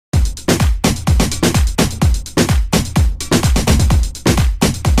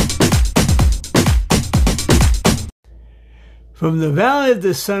From the Valley of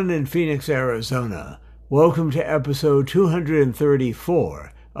the Sun in Phoenix, Arizona, welcome to episode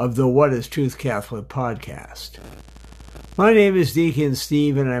 234 of the What is Truth Catholic podcast. My name is Deacon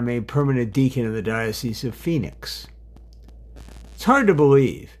Steve, and I'm a permanent deacon in the Diocese of Phoenix. It's hard to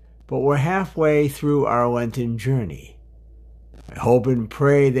believe, but we're halfway through our Lenten journey. I hope and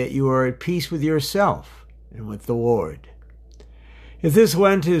pray that you are at peace with yourself and with the Lord. If this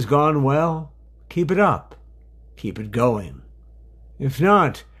Lent has gone well, keep it up. Keep it going. If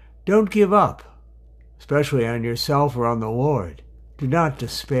not, don't give up, especially on yourself or on the Lord. Do not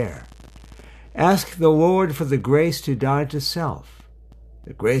despair. Ask the Lord for the grace to die to self,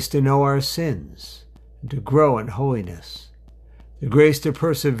 the grace to know our sins, and to grow in holiness, the grace to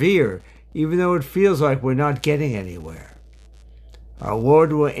persevere even though it feels like we're not getting anywhere. Our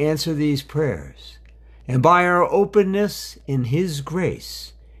Lord will answer these prayers, and by our openness in His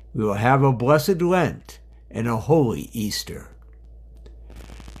grace, we will have a blessed Lent and a holy Easter.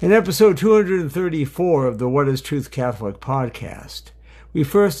 In episode 234 of the What is Truth Catholic podcast, we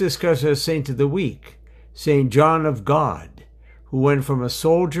first discuss our Saint of the Week, St. John of God, who went from a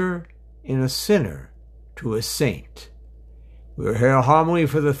soldier and a sinner to a saint. We will hear a homily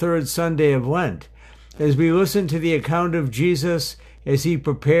for the third Sunday of Lent as we listen to the account of Jesus as he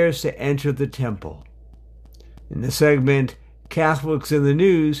prepares to enter the temple. In the segment, Catholics in the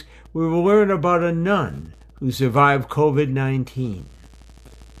News, we will learn about a nun who survived COVID-19.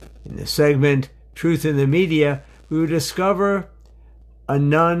 In the segment, Truth in the Media, we will discover a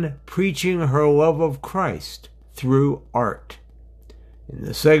nun preaching her love of Christ through art. In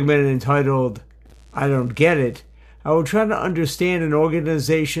the segment entitled, I Don't Get It, I will try to understand an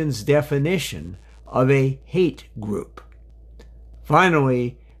organization's definition of a hate group.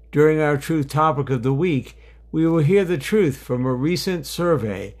 Finally, during our Truth Topic of the Week, we will hear the truth from a recent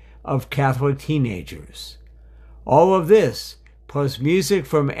survey of Catholic teenagers. All of this, plus music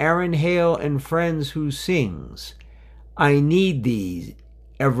from Aaron Hale and friends who sings, I Need Thee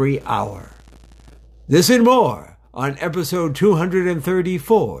Every Hour. This and more on episode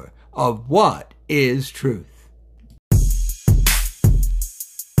 234 of What is Truth?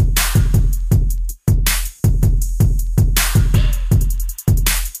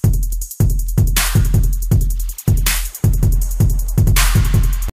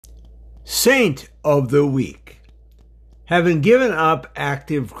 Saint of the Week. Having given up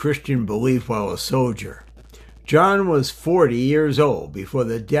active Christian belief while a soldier, John was 40 years old before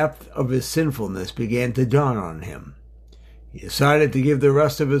the depth of his sinfulness began to dawn on him. He decided to give the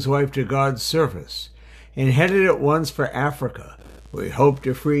rest of his life to God's service and headed at once for Africa, where he hoped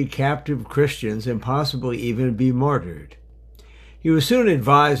to free captive Christians and possibly even be martyred. He was soon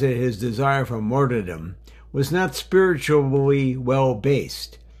advised that his desire for martyrdom was not spiritually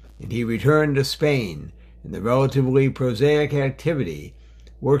well-based, and he returned to Spain in the relatively prosaic activity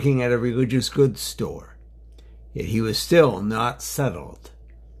working at a religious goods store. Yet he was still not settled.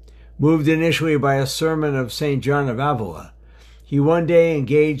 Moved initially by a sermon of St. John of Avila, he one day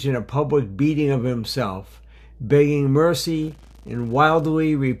engaged in a public beating of himself, begging mercy and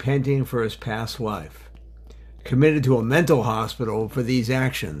wildly repenting for his past life. Committed to a mental hospital for these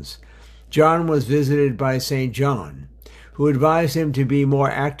actions, John was visited by St. John, who advised him to be more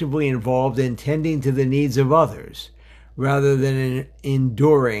actively involved in tending to the needs of others, rather than in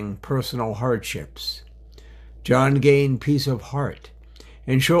enduring personal hardships. John gained peace of heart,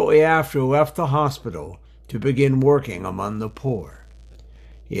 and shortly after left the hospital to begin working among the poor.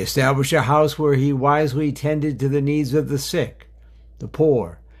 He established a house where he wisely tended to the needs of the sick, the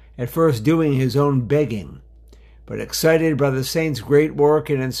poor, at first doing his own begging, but excited by the saint's great work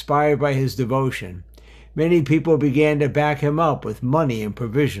and inspired by his devotion, many people began to back him up with money and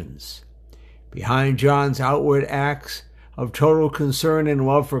provisions. Behind John's outward acts of total concern and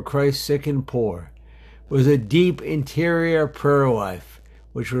love for Christ's sick and poor was a deep interior prayer life,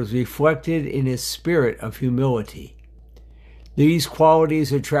 which was reflected in his spirit of humility. These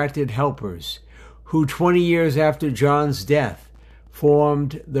qualities attracted helpers, who 20 years after John's death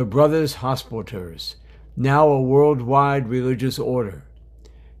formed the Brothers Hospitallers, now a worldwide religious order.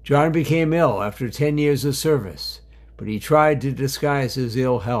 John became ill after 10 years of service, but he tried to disguise his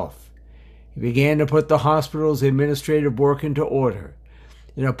ill health. He began to put the hospital's administrative work into order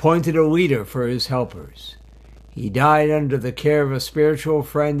and appointed a leader for his helpers. He died under the care of a spiritual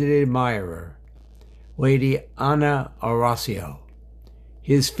friend and admirer, Lady Ana Horacio.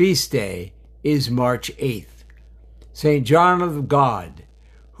 His feast day is March 8th. St. John of God,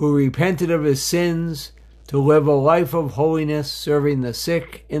 who repented of his sins to live a life of holiness, serving the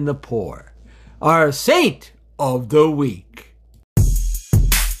sick and the poor. Our Saint of the Week.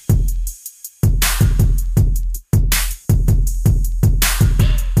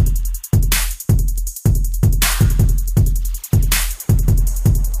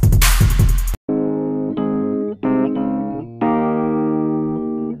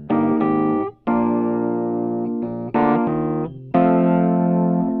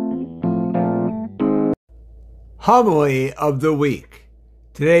 Homily of the Week.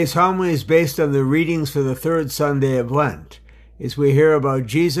 Today's homily is based on the readings for the third Sunday of Lent, as we hear about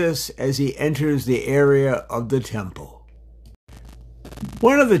Jesus as he enters the area of the temple.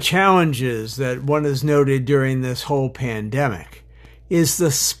 One of the challenges that one has noted during this whole pandemic is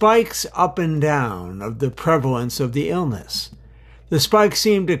the spikes up and down of the prevalence of the illness. The spikes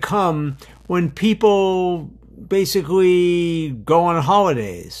seem to come when people basically go on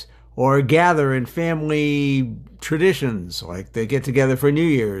holidays or gather in family traditions, like they get together for New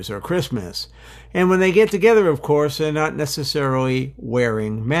Year's or Christmas. And when they get together, of course, they're not necessarily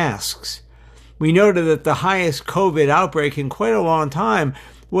wearing masks. We noted that the highest COVID outbreak in quite a long time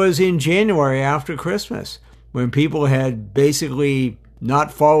was in January after Christmas, when people had basically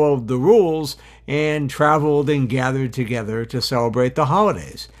not followed the rules and traveled and gathered together to celebrate the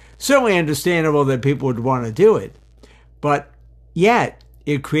holidays. Certainly understandable that people would want to do it, but yet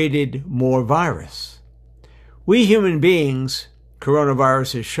it created more virus. We human beings,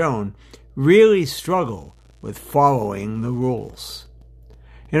 coronavirus has shown, really struggle with following the rules.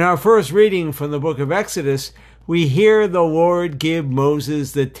 In our first reading from the book of Exodus, we hear the Lord give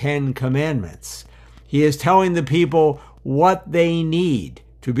Moses the 10 Commandments. He is telling the people what they need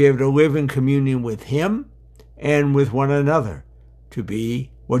to be able to live in communion with Him and with one another, to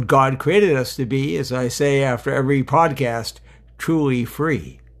be what God created us to be, as I say after every podcast, truly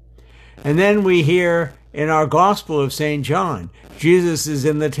free. And then we hear in our Gospel of St. John, Jesus is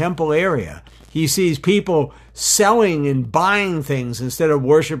in the temple area. He sees people selling and buying things instead of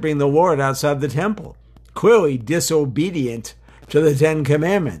worshiping the Lord outside the temple, clearly disobedient to the 10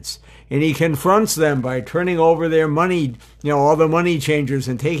 Commandments. And he confronts them by turning over their money, all the money changers,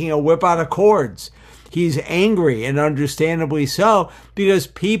 and taking a whip out of cords. He's angry, and understandably so, because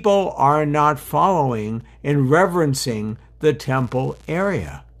people are not following and reverencing the temple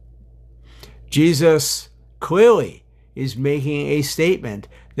area. Jesus clearly is making a statement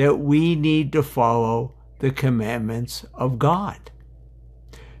that we need to follow the commandments of God.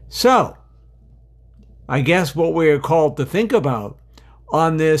 So, I guess what we are called to think about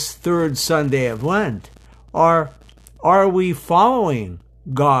on this third Sunday of Lent are we following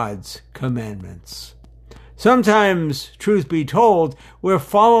God's commandments? Sometimes, truth be told, we're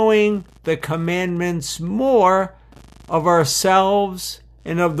following the commandments more of ourselves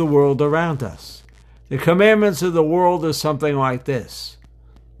and of the world around us. The commandments of the world are something like this.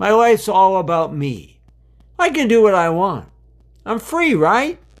 My life's all about me. I can do what I want. I'm free,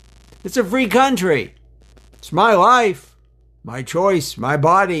 right? It's a free country. It's my life, my choice, my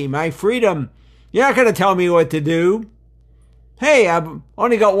body, my freedom. You're not going to tell me what to do. Hey, I've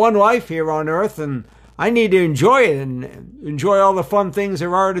only got one life here on earth, and I need to enjoy it and enjoy all the fun things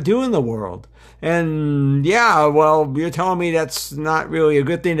there are to do in the world. And yeah, well, you're telling me that's not really a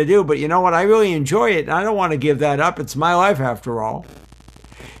good thing to do, but you know what? I really enjoy it, and I don't want to give that up. It's my life after all.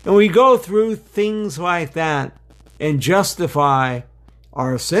 And we go through things like that and justify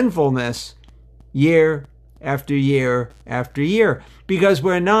our sinfulness year after year after year, because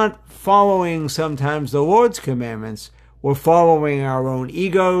we're not following sometimes the Lord's commandments. We're following our own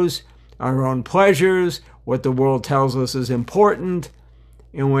egos, our own pleasures, what the world tells us is important,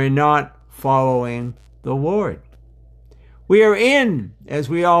 and we're not following the Lord. We are in, as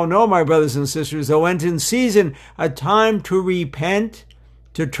we all know, my brothers and sisters, the Lenten season, a time to repent,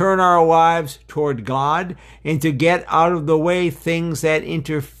 to turn our lives toward God, and to get out of the way things that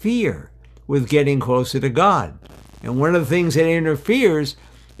interfere with getting closer to God. And one of the things that interferes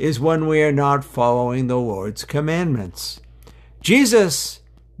is when we are not following the Lord's commandments. Jesus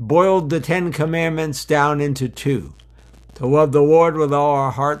boiled the 10 Commandments down into 2. To love the Lord with all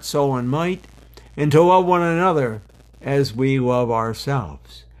our heart, soul, and might, and to love one another as we love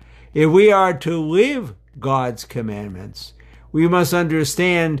ourselves. If we are to live God's commandments, we must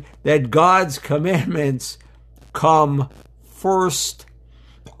understand that God's commandments come first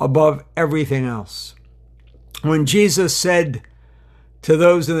above everything else. When Jesus said to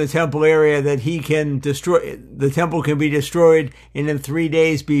those in the temple area that the temple can be destroyed and in 3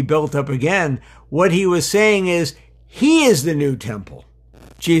 days be built up again, what he was saying is, He is the new temple,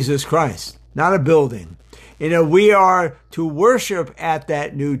 Jesus Christ, not a building. And if we are to worship at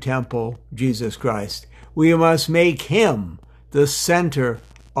that new temple, Jesus Christ, we must make Him the center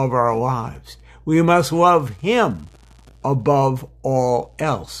of our lives. We must love Him above all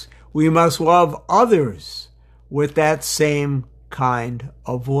else. We must love others with that same kind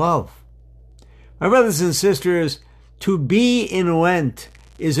of love. My brothers and sisters, to be in Lent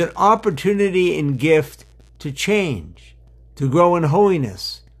is an opportunity and gift to change, to grow in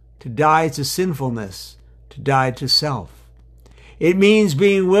holiness, to die to sinfulness, to die to self. It means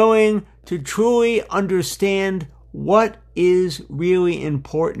being willing to truly understand what is really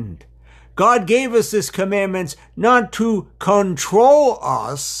important. God gave us this commandments not to control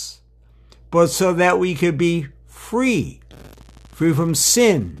us, but so that we could be free. Free from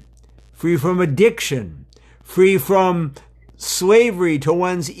sin, free from addiction, free from slavery to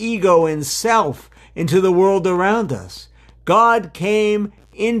one's ego and self and to the world around us. God came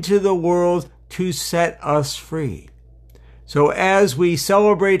into the world to set us free. So as we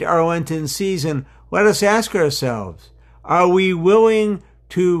celebrate our Lenten season, let us ask ourselves, are we willing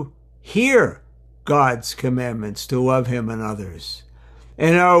to hear God's commandments to love Him and others?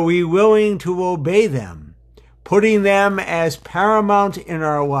 And are we willing to obey them, putting them as paramount in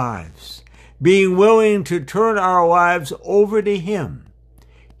our lives, being willing to turn our lives over to Him,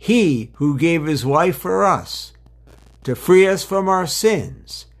 He who gave His life for us, to free us from our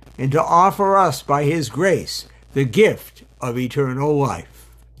sins, and to offer us by His grace the gift of eternal life.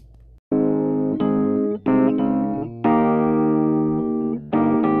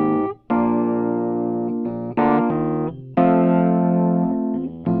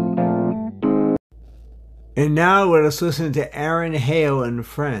 And now let us listen to Aaron Hale and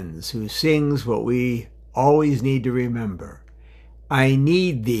Friends, who sings what we always need to remember. I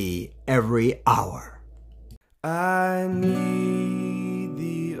need thee every hour. I need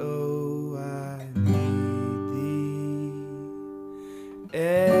thee, oh, I need thee.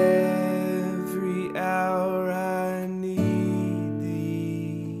 Every hour I need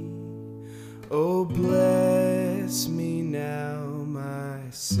thee. Oh, bless me now, my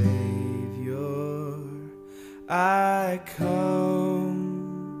Savior. I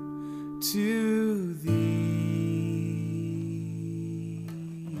come to thee.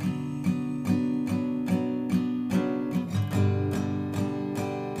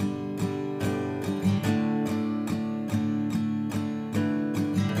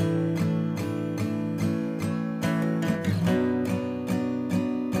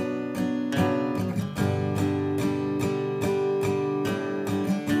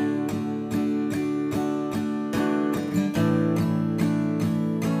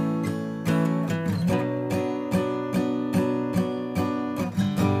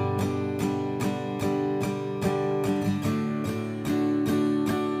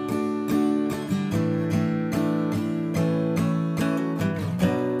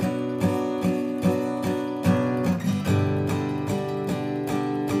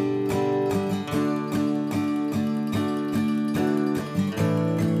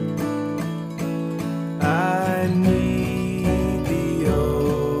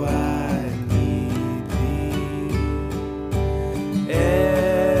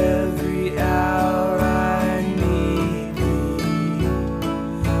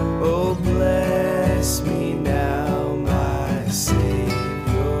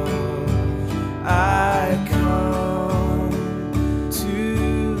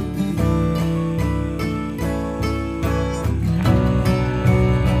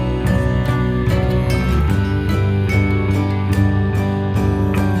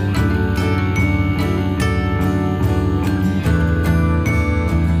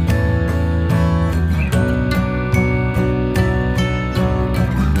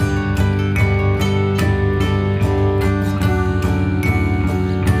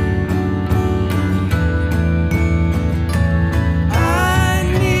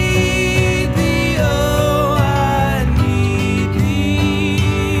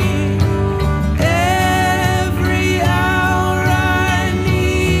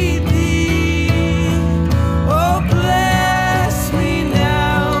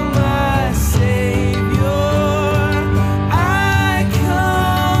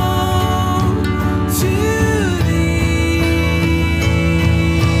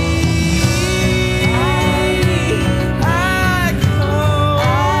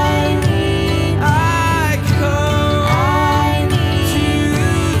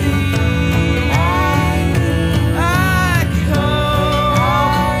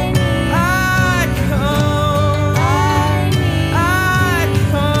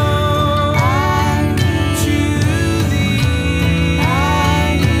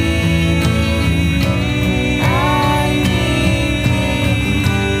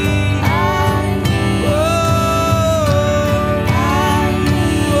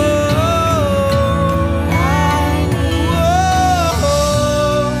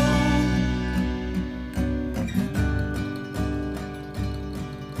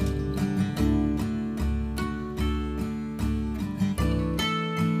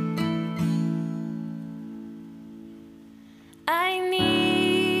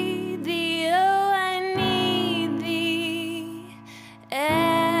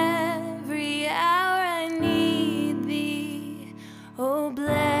 Oh,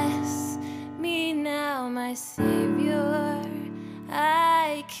 bless me now, my Savior,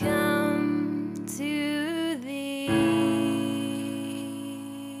 I come to thee.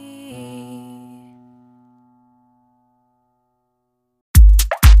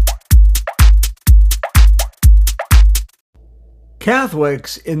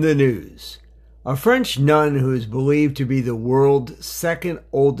 Catholics in the news. A French nun who is believed to be the world's second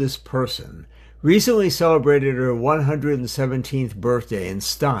oldest person recently celebrated her 117th birthday in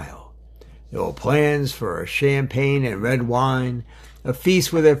style. There were plans for a champagne and red wine, a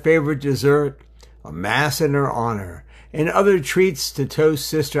feast with her favorite dessert, a mass in her honor, and other treats to toast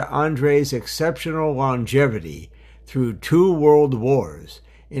Sister André's exceptional longevity through 2 world wars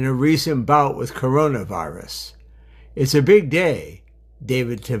in a recent bout with coronavirus. It's a big day,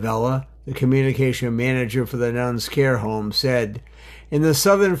 David Tavella, the communication manager for the nuns' care home, said, in the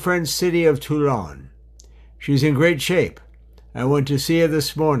southern French city of Toulon. She's in great shape. I went to see her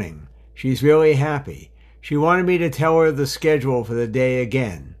this morning. She's really happy. She wanted me to tell her the schedule for the day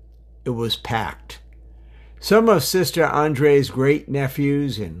again. It was packed. Some of Sister André's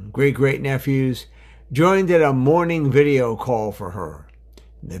great-nephews and great-great-nephews joined at a morning video call for her.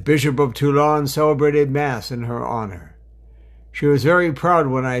 The Bishop of Toulon celebrated Mass in her honor. She was very proud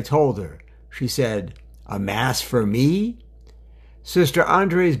when I told her. She said, "A Mass for me?" Sister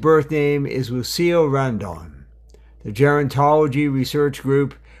André's birth name is Lucille Randon. The Gerontology Research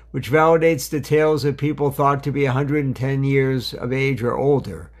Group, which validates the tales of people thought to be 110 years of age or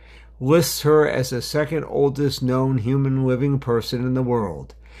older, lists her as the second oldest known human living person in the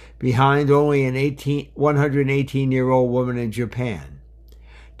world, behind only an 118-year-old woman in Japan.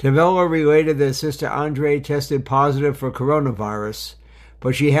 Tavella related that Sister André tested positive for coronavirus,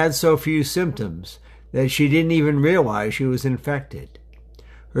 but she had so few symptoms that she didn't even realize she was infected.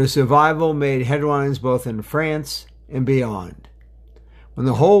 Her survival made headlines both in France and beyond. When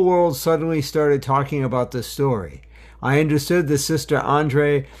the whole world suddenly started talking about this story, I understood that Sister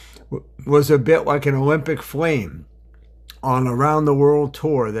André was a bit like an Olympic flame on a round-the-world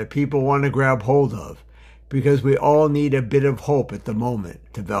tour that people want to grab hold of, because we all need a bit of hope at the moment,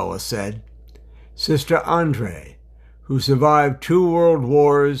 Tavella said. Sister André, who survived 2 world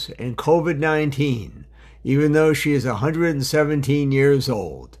wars and COVID-19, even though she is 117 years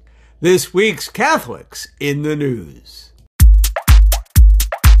old. This week's Catholics in the news.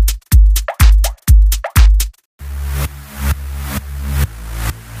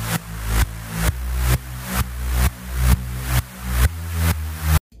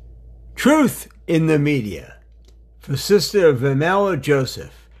 Truth in the media. For Sister Vimela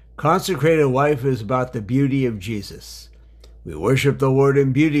Joseph, consecrated life is about the beauty of Jesus. We worship the Lord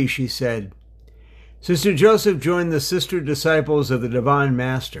in beauty, she said. Sister Joseph joined the Sister Disciples of the Divine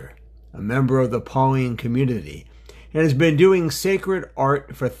Master, a member of the Pauline community, and has been doing sacred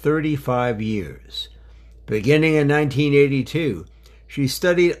art for 35 years. Beginning in 1982, she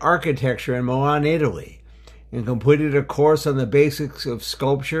studied architecture in Milan, Italy, and completed a course on the basics of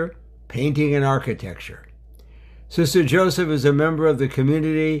sculpture, painting, and architecture. Sister Joseph is a member of the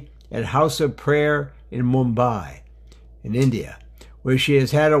community at House of Prayer in Mumbai, in India, where she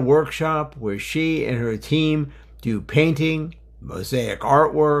has had a workshop where she and her team do painting, mosaic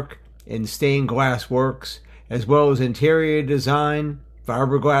artwork, and stained glass works, as well as interior design,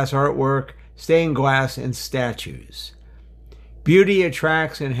 fiberglass artwork, stained glass, and statues. Beauty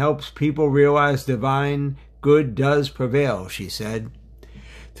attracts and helps people realize divine good does prevail, she said.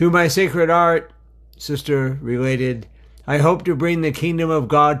 Through my sacred art, Sister related, I hope to bring the kingdom of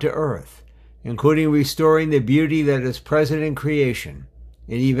God to earth, including restoring the beauty that is present in creation,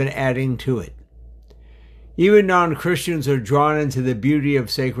 and even adding to it. Even non-Christians are drawn into the beauty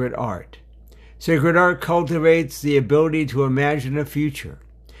of sacred art. Sacred art cultivates the ability to imagine a future,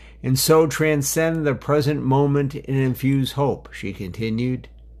 and so transcend the present moment and infuse hope, she continued.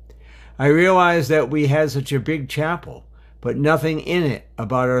 I realized that we had such a big chapel, but nothing in it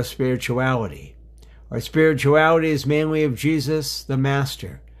about our spirituality. Our spirituality is mainly of Jesus, the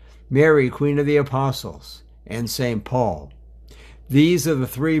Master, Mary, Queen of the Apostles, and St. Paul. These are the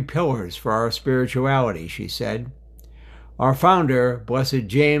 3 pillars for our spirituality, she said. Our founder, Blessed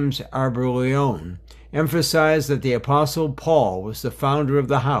James Arbor-Leone, emphasized that the Apostle Paul was the founder of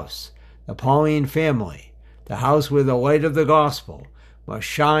the house, the Pauline family, the house where the light of the gospel must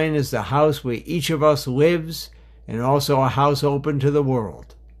shine as the house where each of us lives, and also a house open to the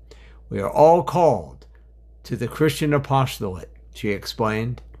world. We are all called to the Christian apostolate, she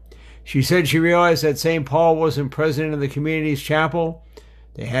explained. She said she realized that St. Paul wasn't president of the community's chapel.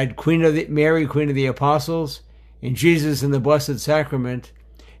 They had Mary, Queen of the Apostles, and Jesus in the Blessed Sacrament,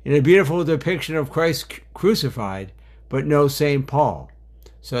 in a beautiful depiction of Christ crucified, but no St. Paul.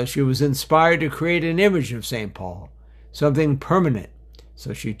 so she was inspired to create an image of St. Paul, something permanent,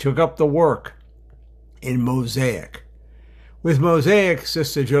 so she took up the work in mosaic. With mosaic,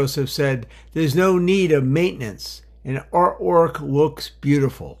 Sister Joseph said, there's no need of maintenance, and artwork looks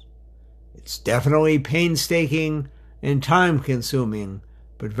beautiful. It's definitely painstaking and time-consuming,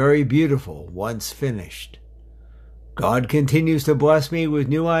 but very beautiful once finished. God continues to bless me with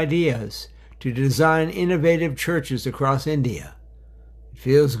new ideas to design innovative churches across India. It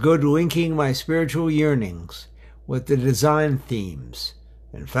feels good linking my spiritual yearnings with the design themes.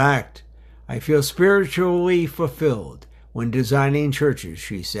 In fact, I feel spiritually fulfilled when designing churches,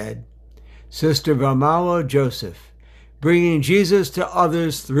 she said. Sister Vamala Joseph, bringing Jesus to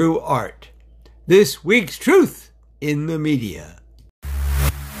others through art. This week's Truth in the Media.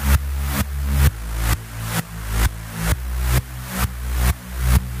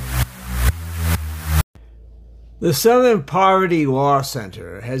 The Southern Poverty Law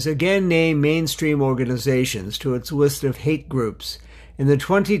Center has again named mainstream organizations to its list of hate groups in the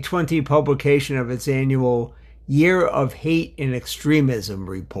 2020 publication of its annual Year of Hate and Extremism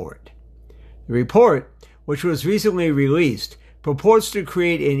report. The report, which was recently released, purports to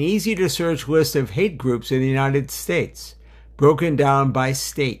create an easy-to-search list of hate groups in the United States, broken down by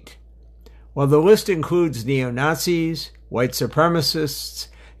state. While the list includes neo-Nazis, white supremacists,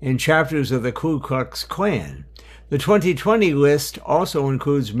 and chapters of the Ku Klux Klan, the 2020 list also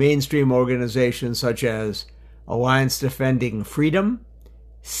includes mainstream organizations such as Alliance Defending Freedom,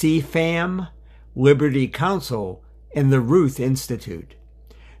 CFAM, Liberty Counsel, and the Ruth Institute.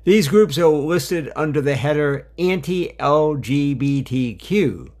 These groups are listed under the header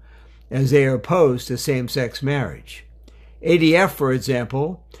anti-LGBTQ, as they are opposed to same-sex marriage. ADF, for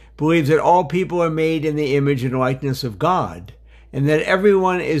example, believes that all people are made in the image and likeness of God, and that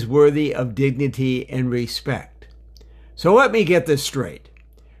everyone is worthy of dignity and respect. So let me get this straight.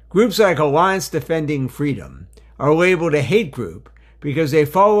 Groups like Alliance Defending Freedom are labeled a hate group because they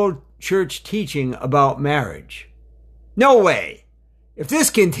follow church teaching about marriage. No way! If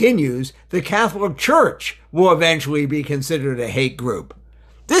this continues, the Catholic Church will eventually be considered a hate group.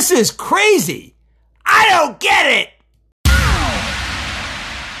 This is crazy! I don't get it!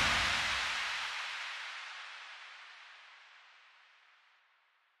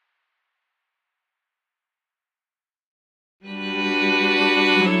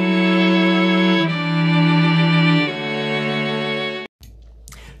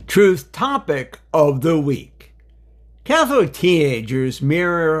 Truth topic of the week. Catholic teenagers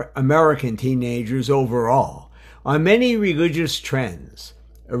mirror American teenagers overall on many religious trends,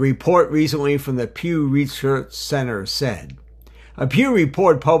 a report recently from the Pew Research Center said. A Pew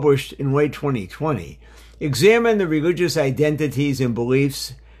report published in late 2020 examined the religious identities and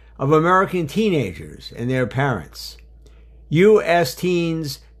beliefs of American teenagers and their parents. U.S.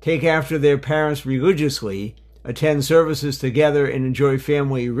 teens take after their parents religiously, attend services together, and enjoy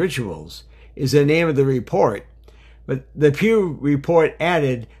family rituals is the name of the report, but the Pew report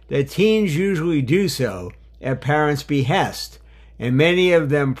added that teens usually do so at parents' behest, and many of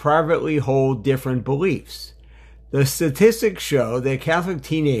them privately hold different beliefs. The statistics show that Catholic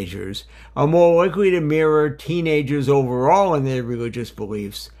teenagers are more likely to mirror teenagers overall in their religious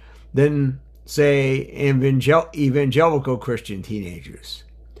beliefs than, say, evangelical Christian teenagers.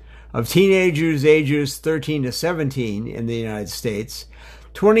 Of teenagers ages 13 to 17 in the United States,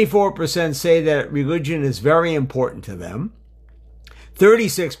 24% say that religion is very important to them.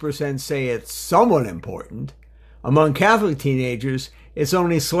 36% say it's somewhat important. Among Catholic teenagers, it's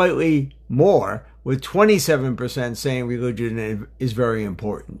only slightly more, with 27% saying religion is very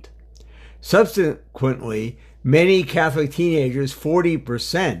important. Subsequently, many Catholic teenagers,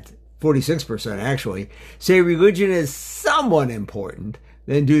 46% actually, say religion is somewhat important,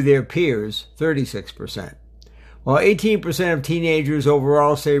 than do their peers, 36%. While 18% of teenagers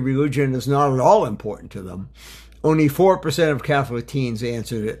overall say religion is not at all important to them, only 4% of Catholic teens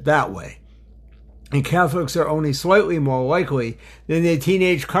answered it that way. And Catholics are only slightly more likely than their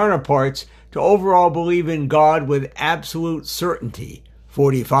teenage counterparts to overall believe in God with absolute certainty,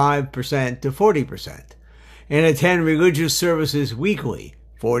 45% to 40%, and attend religious services weekly,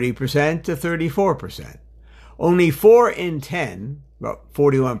 40% to 34%. Only 4 in 10, about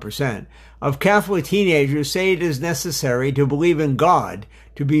 41%, of Catholic teenagers say it is necessary to believe in God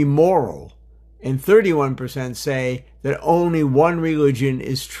to be moral, and 31% say that only one religion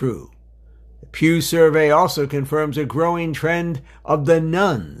is true. The Pew survey also confirms a growing trend of the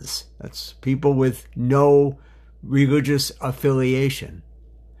nones. That's people with no religious affiliation.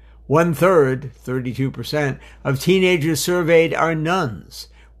 1/3, 32%, of teenagers surveyed are nones,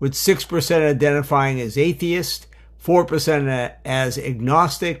 with 6% identifying as atheist, 4% as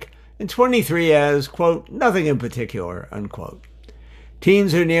agnostic, and 23% as, quote, nothing in particular, unquote.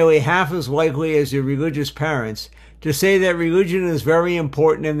 Teens are nearly half as likely as their religious parents to say that religion is very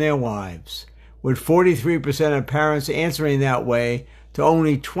important in their lives, with 43% of parents answering that way to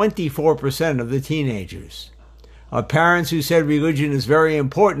only 24% of the teenagers. Of parents who said religion is very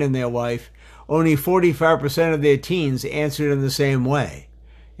important in their life, only 45% of their teens answered in the same way,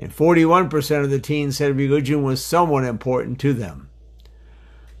 and 41% of the teens said religion was somewhat important to them.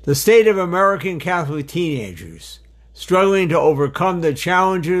 The state of American Catholic teenagers, struggling to overcome the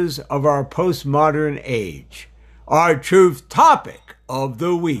challenges of our postmodern age. Our truth topic of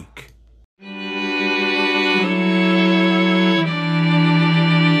the week.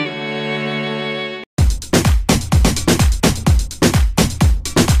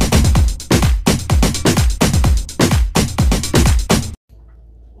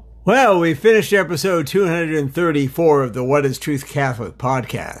 Well, we finished episode 234 of the What is Truth Catholic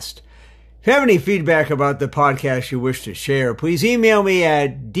podcast. If you have any feedback about the podcast you wish to share, please email me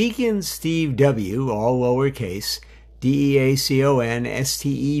at deaconstevew, all lowercase, DEACONSTEVEW,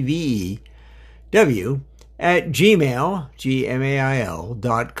 at gmail.com.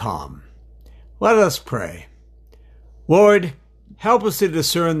 Let us pray. Lord, help us to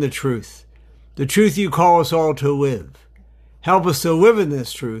discern the truth you call us all to live. Help us to live in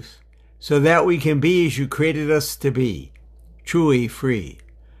this truth so that we can be as you created us to be, truly free.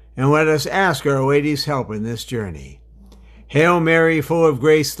 And let us ask Our Lady's help in this journey. Hail Mary, full of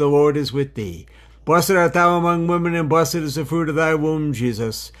grace, the Lord is with thee. Blessed art thou among women, and blessed is the fruit of thy womb,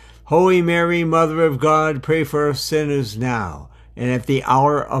 Jesus. Holy Mary, Mother of God, pray for us sinners now, and at the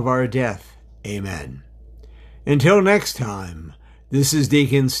hour of our death. Amen. Until next time, this is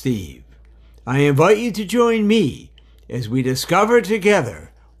Deacon Steve. I invite you to join me as we discover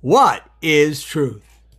together what is truth.